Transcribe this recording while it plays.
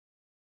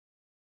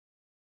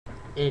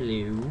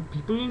Hello,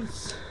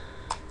 peoples.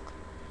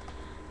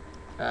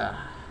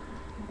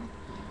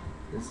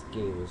 This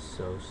game is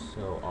so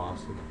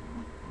awesome.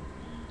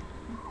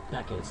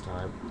 Back in its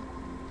time.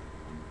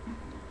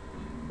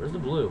 Where's the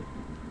blue?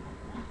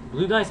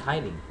 Blue guy's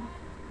hiding.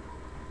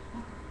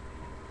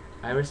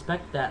 I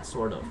respect that,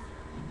 sort of.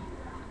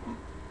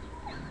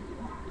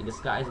 He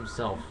disguised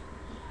himself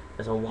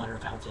as a water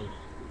fountain.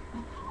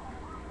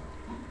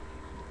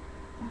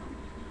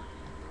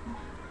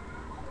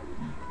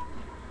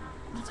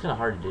 It's kind of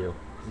hard to do.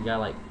 You gotta,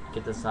 like,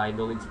 get the side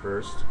buildings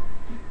first.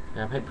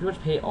 And I pretty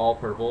much paint all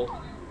purple.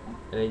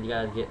 And then you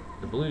gotta get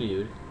the blue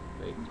dude.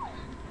 Wait.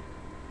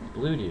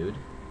 Blue dude.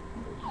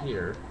 Over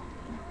here.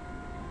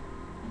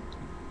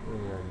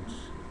 And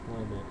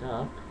climb back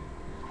up.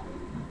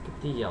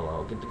 Get the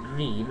yellow. Get the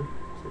green.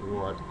 So we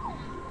want.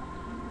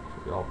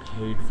 So we all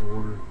paid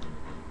for.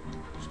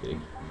 Just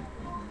kidding.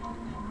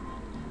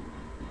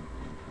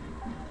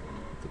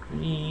 Get the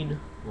green.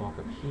 Walk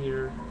up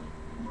here.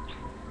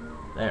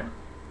 There.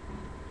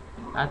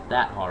 Not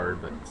that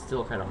hard, but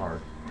still kind of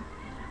hard.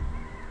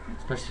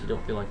 Especially if you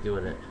don't feel like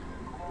doing it.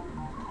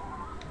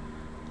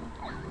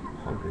 I'm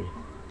hungry.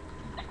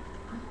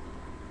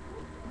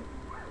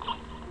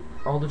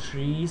 All the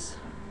trees.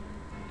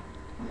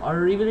 Are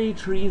there even any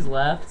trees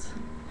left?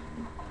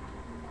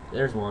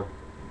 There's one.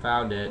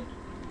 Found it.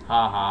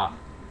 Haha.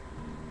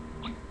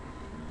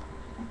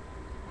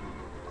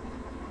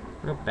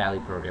 Look how badly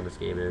programmed this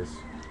game is.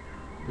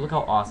 Look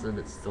how awesome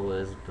it still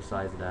is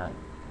besides that.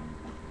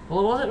 Well,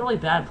 it wasn't really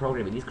bad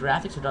programming. These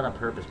graphics are done on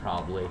purpose,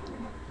 probably.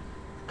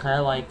 Kind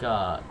of like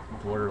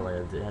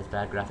Borderlands. It has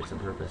bad graphics on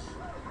purpose.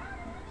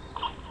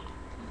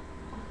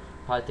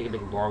 Probably think of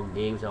making long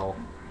games that'll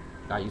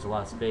not use a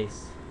lot of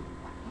space.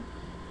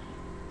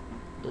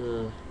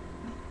 You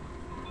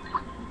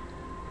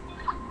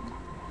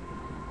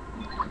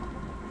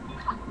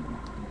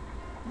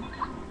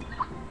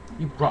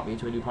brought me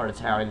to a new part of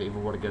town I didn't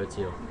even want to go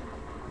to.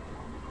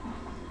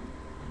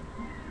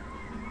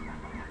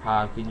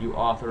 How can you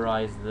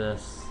authorize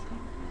this?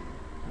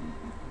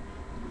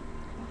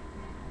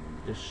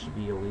 This should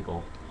be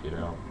illegal, you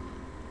know.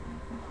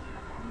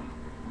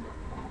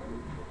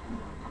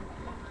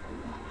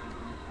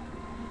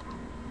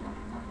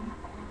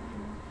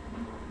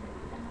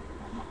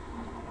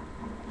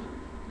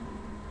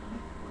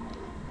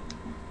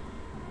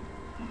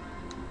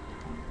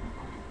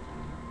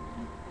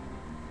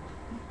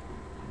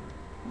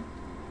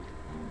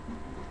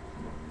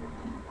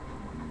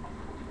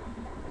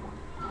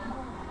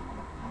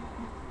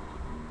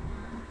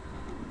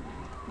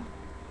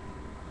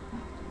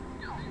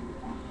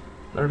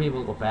 Better be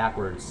able to go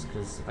backwards,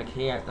 because if I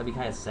can't, that'd be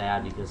kind of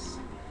sad, because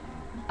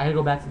I gotta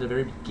go back to the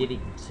very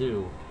beginning,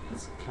 too.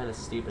 It's kind of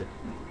stupid.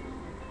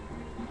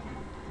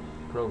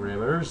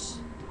 Programmers,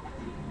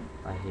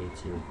 I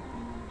hate you.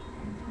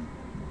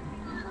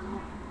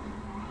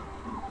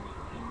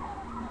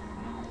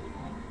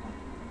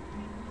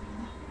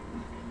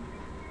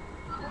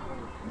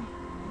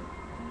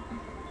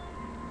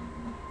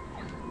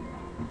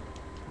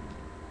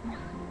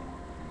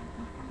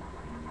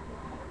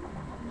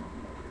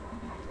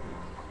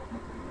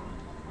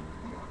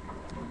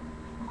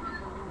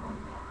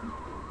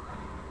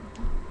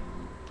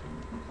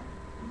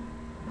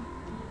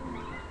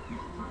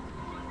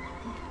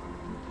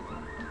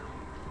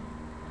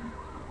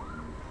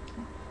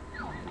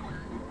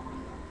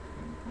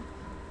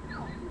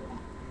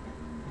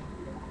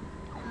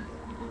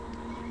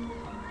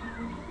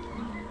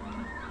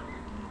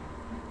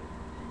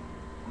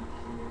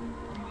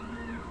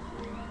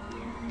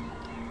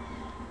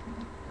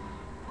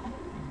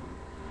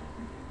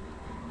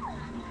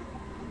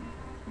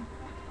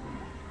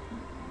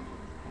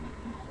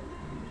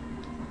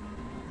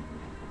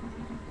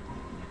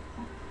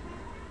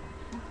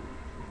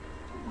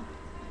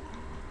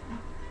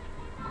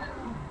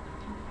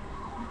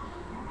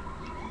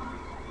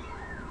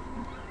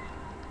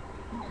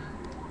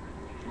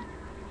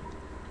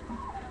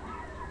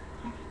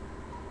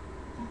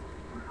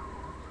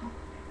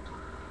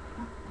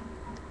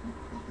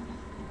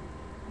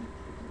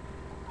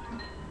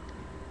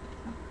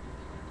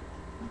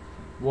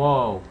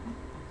 Whoa.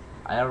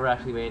 I never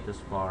actually made it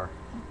this far.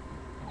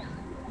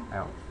 I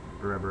don't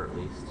remember, at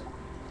least.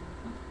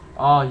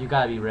 Oh, you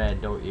gotta be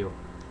red, don't you?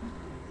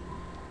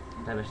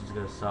 That mission's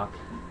gonna suck.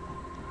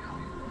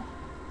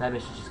 That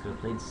mission's just gonna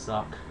plain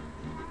suck.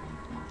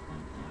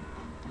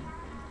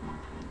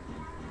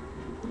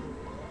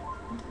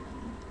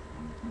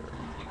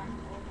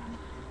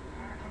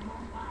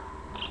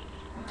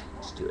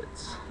 Let's do it.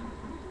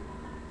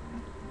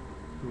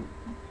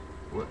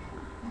 What?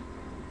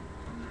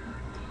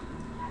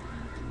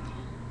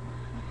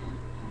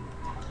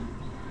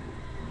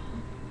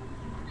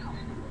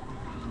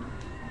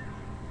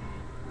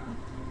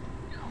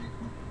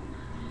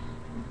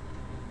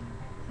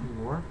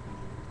 More?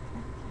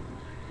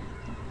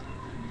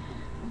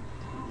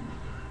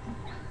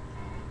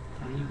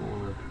 Three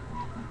more.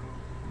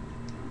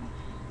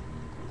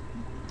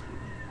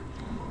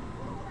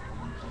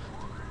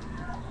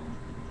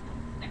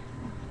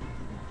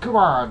 Come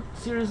on,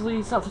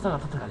 seriously? Stop.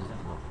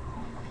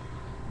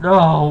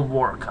 No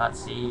more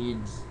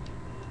cutscenes.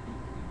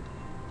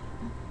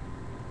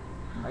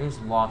 I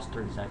just lost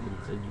 30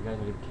 seconds and you guys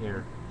don't even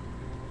care.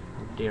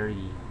 How dare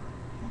ye?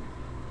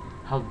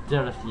 How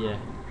dare ye?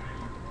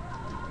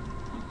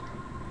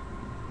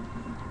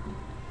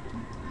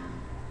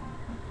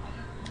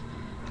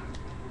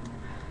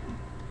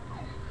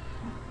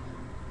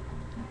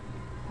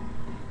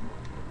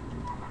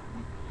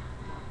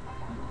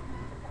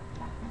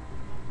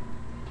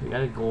 Okay, we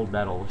got a gold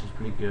medal, which is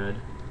pretty good.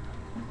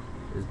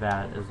 As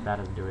bad as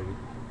I'm doing.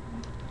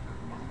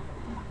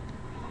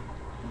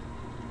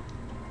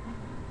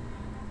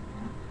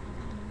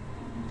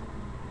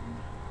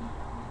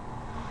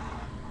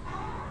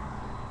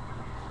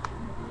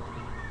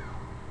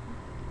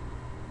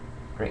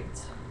 Great.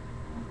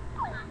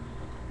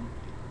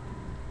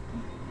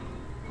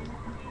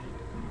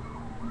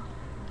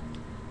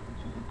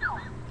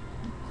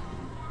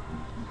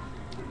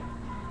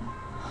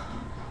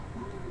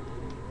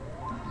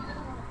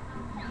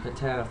 The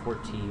 10 out of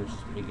 14, which is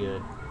pretty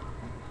good.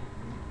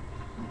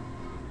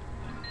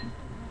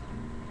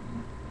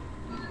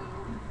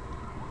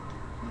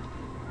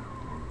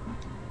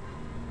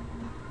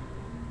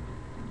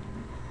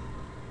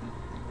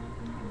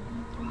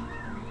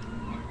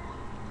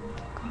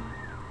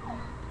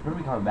 We're gonna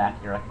be coming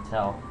back here, I can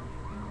tell.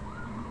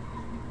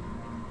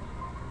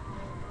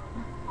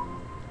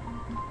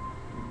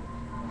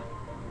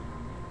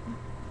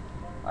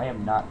 I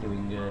am not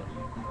doing good.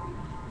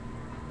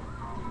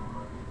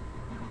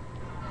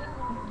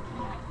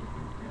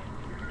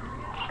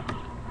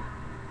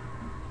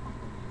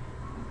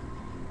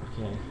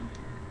 Okay.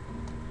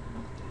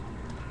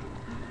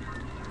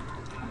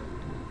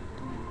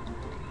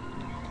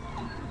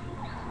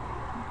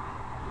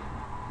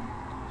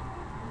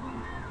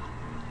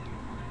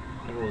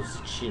 I was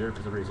a cheater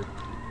for some reason.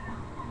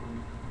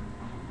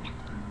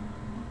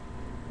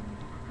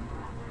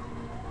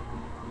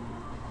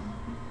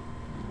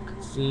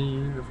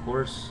 Cutscene, of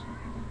course.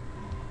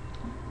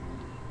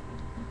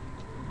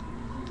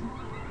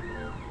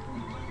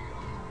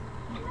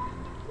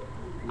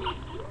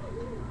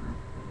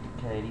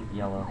 Okay, I need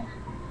yellow.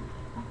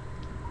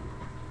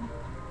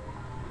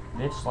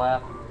 Bitch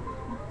slap.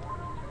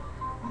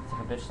 It's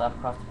like a bitch slap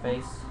across the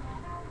face.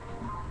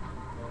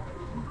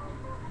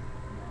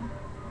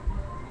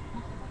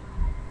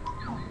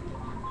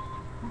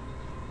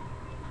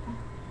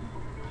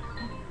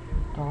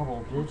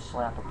 Double bitch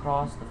slap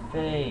across the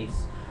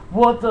face.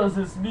 What does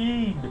this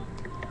mean?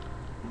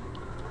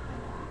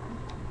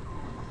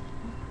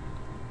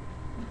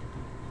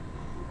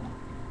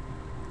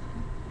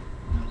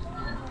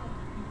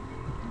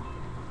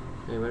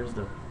 Okay, where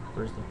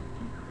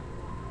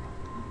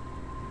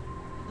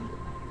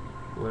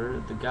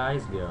did the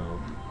guys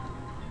go?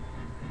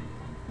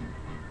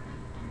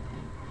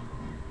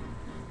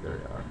 There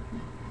they are.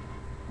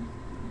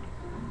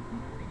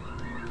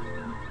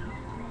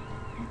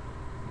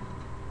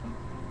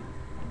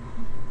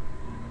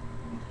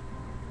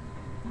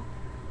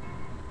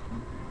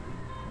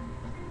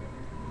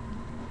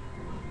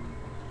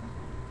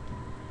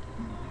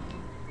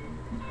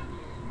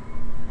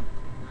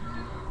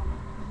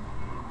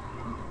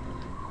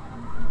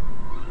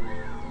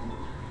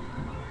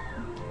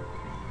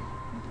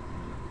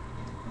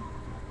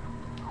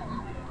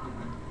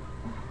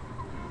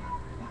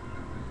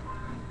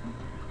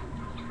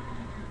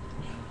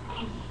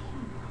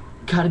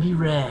 Gotta be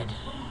red.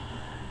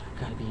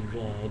 Gotta be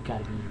red.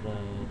 Gotta be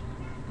red.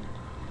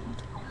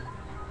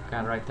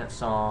 Gotta write that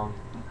song,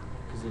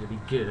 because it'll be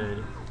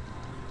good.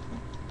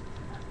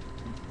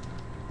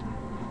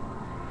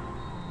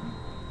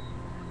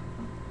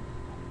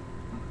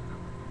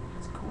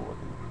 It's cool.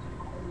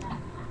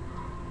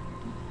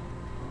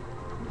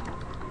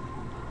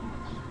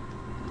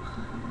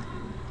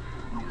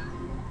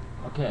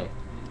 Okay.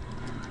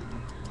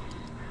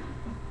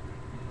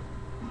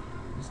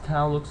 This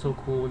town looks so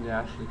cool when you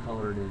actually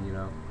color it in, you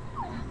know.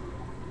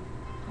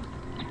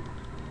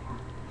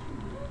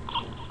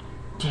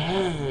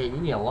 10!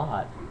 You need a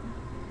lot.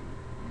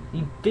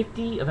 You need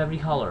 50 of every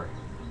color.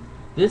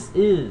 This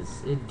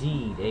is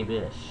indeed a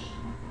bish.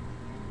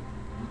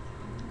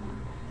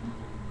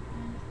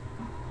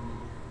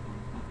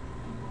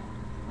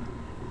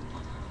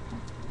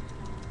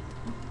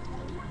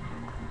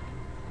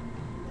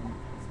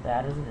 As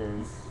bad as it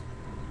is,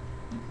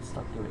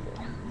 stop doing it.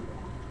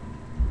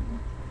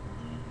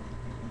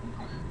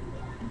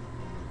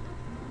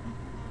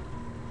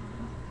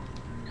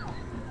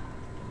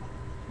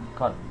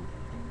 Cut.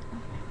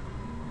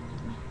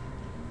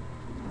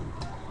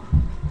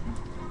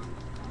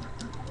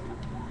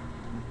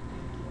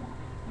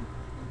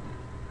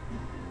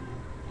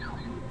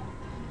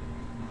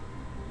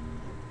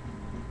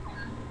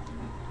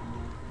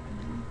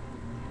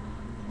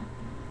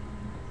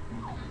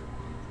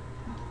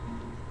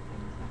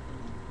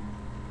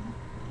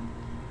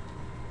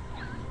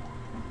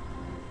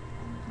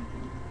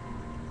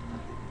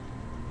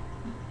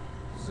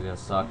 This is gonna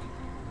suck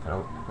if I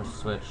don't push the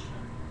switch.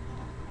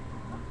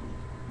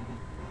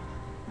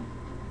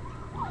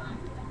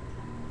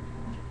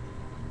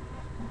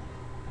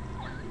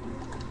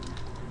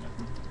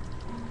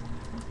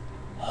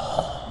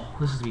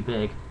 This is to be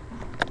big.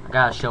 I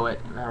gotta show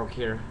it. I don't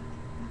care.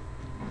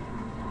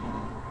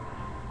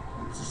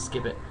 Let's just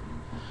skip it.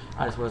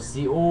 I just want to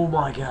see. Oh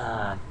my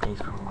god. Thanks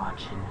for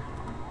watching.